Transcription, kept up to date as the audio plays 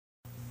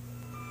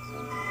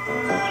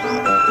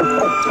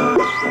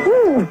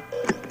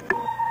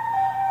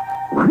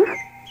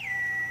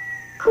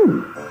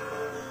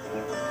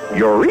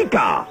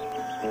Eureka!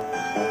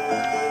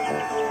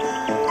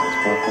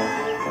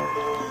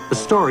 The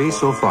story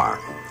so far.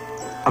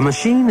 A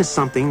machine is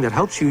something that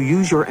helps you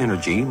use your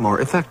energy more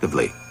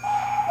effectively.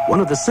 One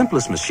of the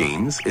simplest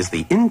machines is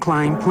the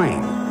inclined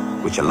plane,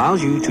 which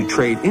allows you to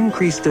trade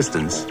increased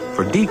distance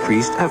for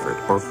decreased effort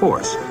or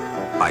force.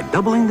 By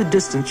doubling the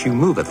distance you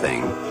move a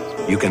thing,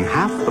 you can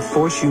half the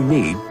force you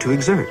need to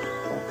exert.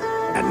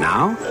 And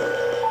now,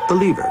 the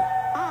lever.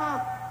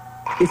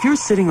 If you're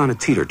sitting on a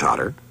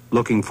teeter-totter,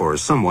 looking for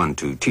someone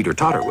to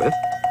teeter-totter with,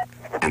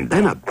 and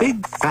then a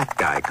big fat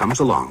guy comes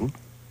along,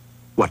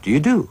 what do?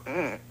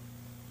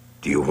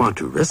 Do you want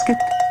to risk it?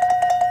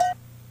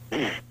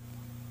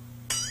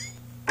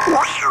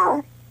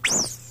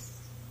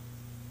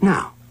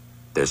 Now,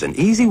 there's an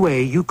easy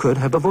way you could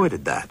have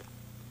avoided that.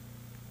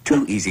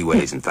 Two easy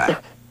ways, in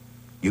fact.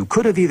 You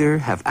could have either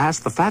have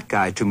asked the fat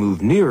guy to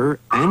move nearer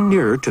and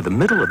nearer to the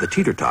middle of the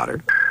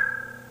teeter-totter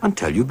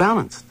until you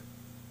balanced.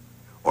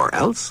 Or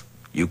else,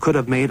 you could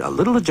have made a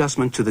little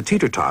adjustment to the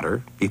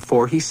teeter-totter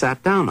before he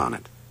sat down on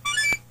it.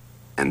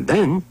 And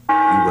then,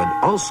 you would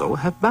also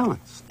have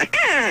balanced.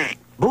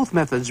 Both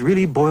methods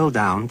really boil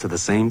down to the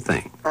same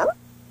thing.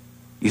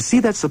 You see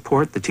that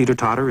support the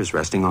teeter-totter is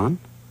resting on?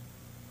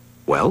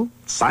 Well,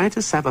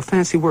 scientists have a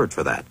fancy word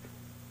for that.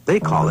 They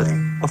call it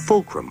a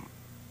fulcrum,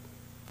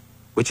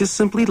 which is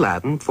simply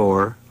Latin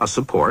for a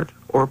support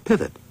or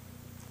pivot.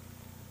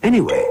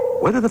 Anyway,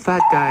 whether the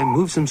fat guy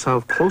moves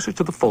himself closer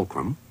to the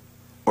fulcrum,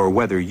 or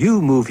whether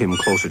you move him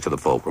closer to the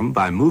fulcrum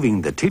by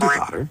moving the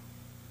teeter-totter,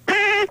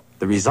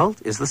 the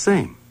result is the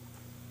same.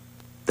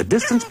 The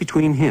distance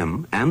between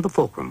him and the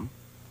fulcrum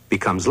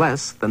becomes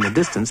less than the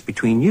distance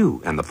between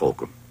you and the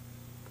fulcrum.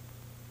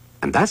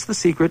 And that's the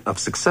secret of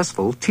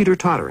successful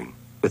teeter-tottering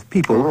with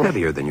people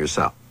heavier than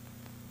yourself.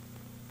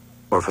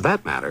 Or for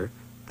that matter,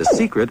 the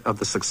secret of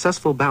the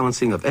successful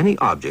balancing of any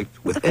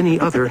object with any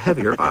other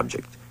heavier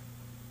object.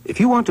 If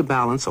you want to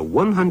balance a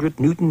 100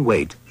 Newton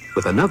weight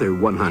with another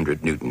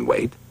 100 Newton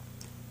weight,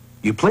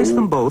 you place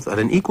them both at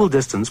an equal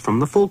distance from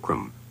the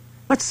fulcrum,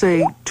 let's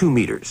say 2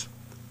 meters.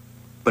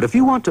 But if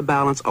you want to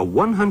balance a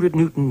 100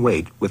 Newton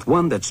weight with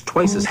one that's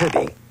twice as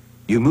heavy,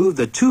 you move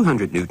the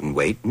 200 Newton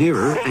weight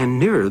nearer and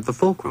nearer the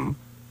fulcrum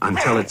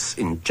until it's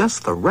in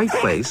just the right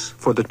place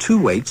for the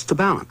two weights to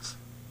balance.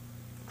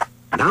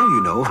 Now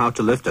you know how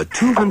to lift a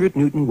 200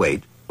 Newton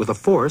weight with a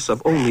force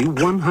of only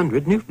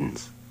 100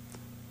 Newtons.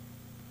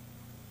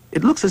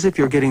 It looks as if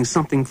you're getting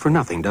something for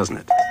nothing, doesn't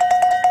it?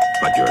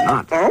 But you're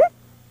not.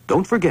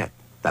 Don't forget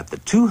that the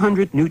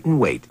 200 Newton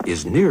weight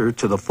is nearer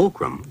to the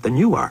fulcrum than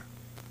you are.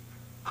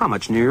 How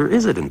much nearer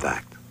is it, in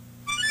fact?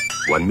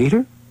 1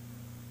 meter?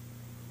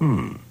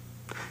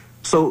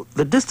 So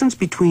the distance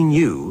between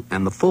you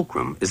and the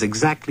fulcrum is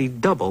exactly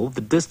double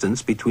the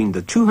distance between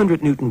the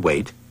 200 Newton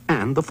weight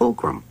and the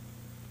fulcrum.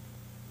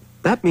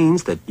 That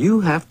means that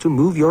you have to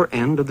move your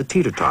end of the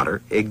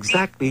teeter-totter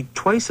exactly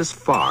twice as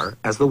far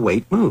as the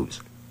weight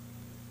moves.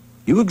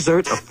 You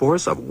exert a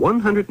force of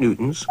 100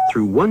 newtons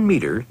through 1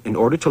 meter in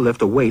order to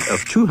lift a weight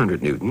of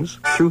 200 newtons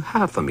through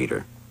half a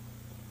meter.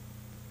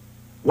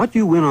 What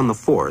you win on the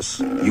force,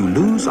 you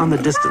lose on the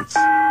distance.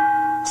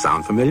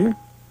 Sound familiar?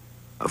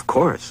 Of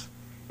course.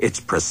 It's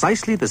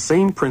precisely the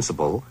same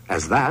principle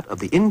as that of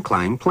the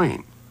inclined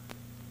plane.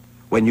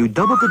 When you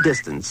double the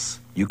distance,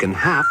 you can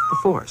half the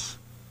force.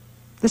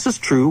 This is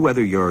true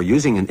whether you're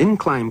using an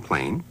inclined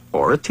plane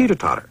or a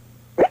teeter-totter.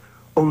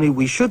 Only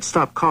we should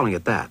stop calling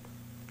it that,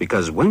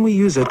 because when we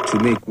use it to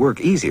make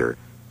work easier,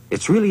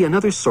 it's really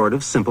another sort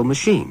of simple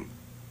machine.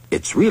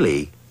 It's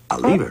really a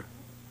lever.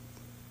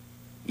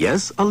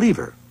 Yes, a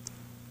lever.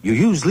 You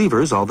use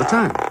levers all the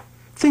time,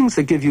 things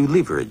that give you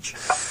leverage.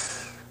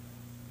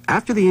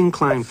 After the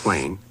inclined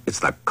plane, it's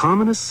the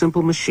commonest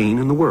simple machine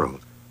in the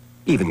world.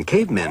 Even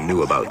cavemen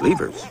knew about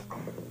levers.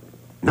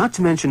 Not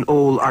to mention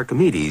old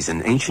Archimedes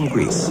in ancient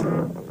Greece,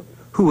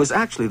 who was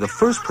actually the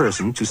first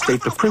person to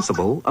state the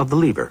principle of the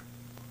lever.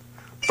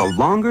 The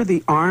longer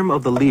the arm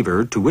of the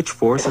lever to which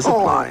force is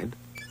applied,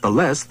 the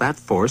less that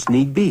force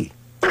need be.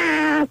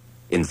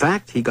 In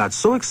fact, he got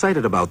so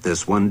excited about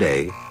this one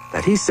day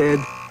that he said,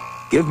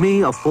 "Give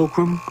me a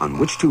fulcrum on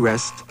which to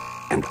rest,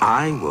 and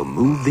I will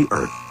move the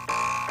earth."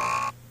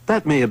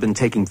 That may have been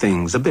taking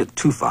things a bit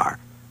too far,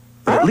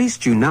 but at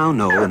least you now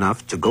know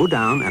enough to go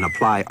down and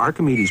apply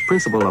Archimedes'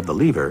 principle of the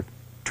lever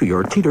to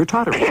your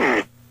teeter-tottering.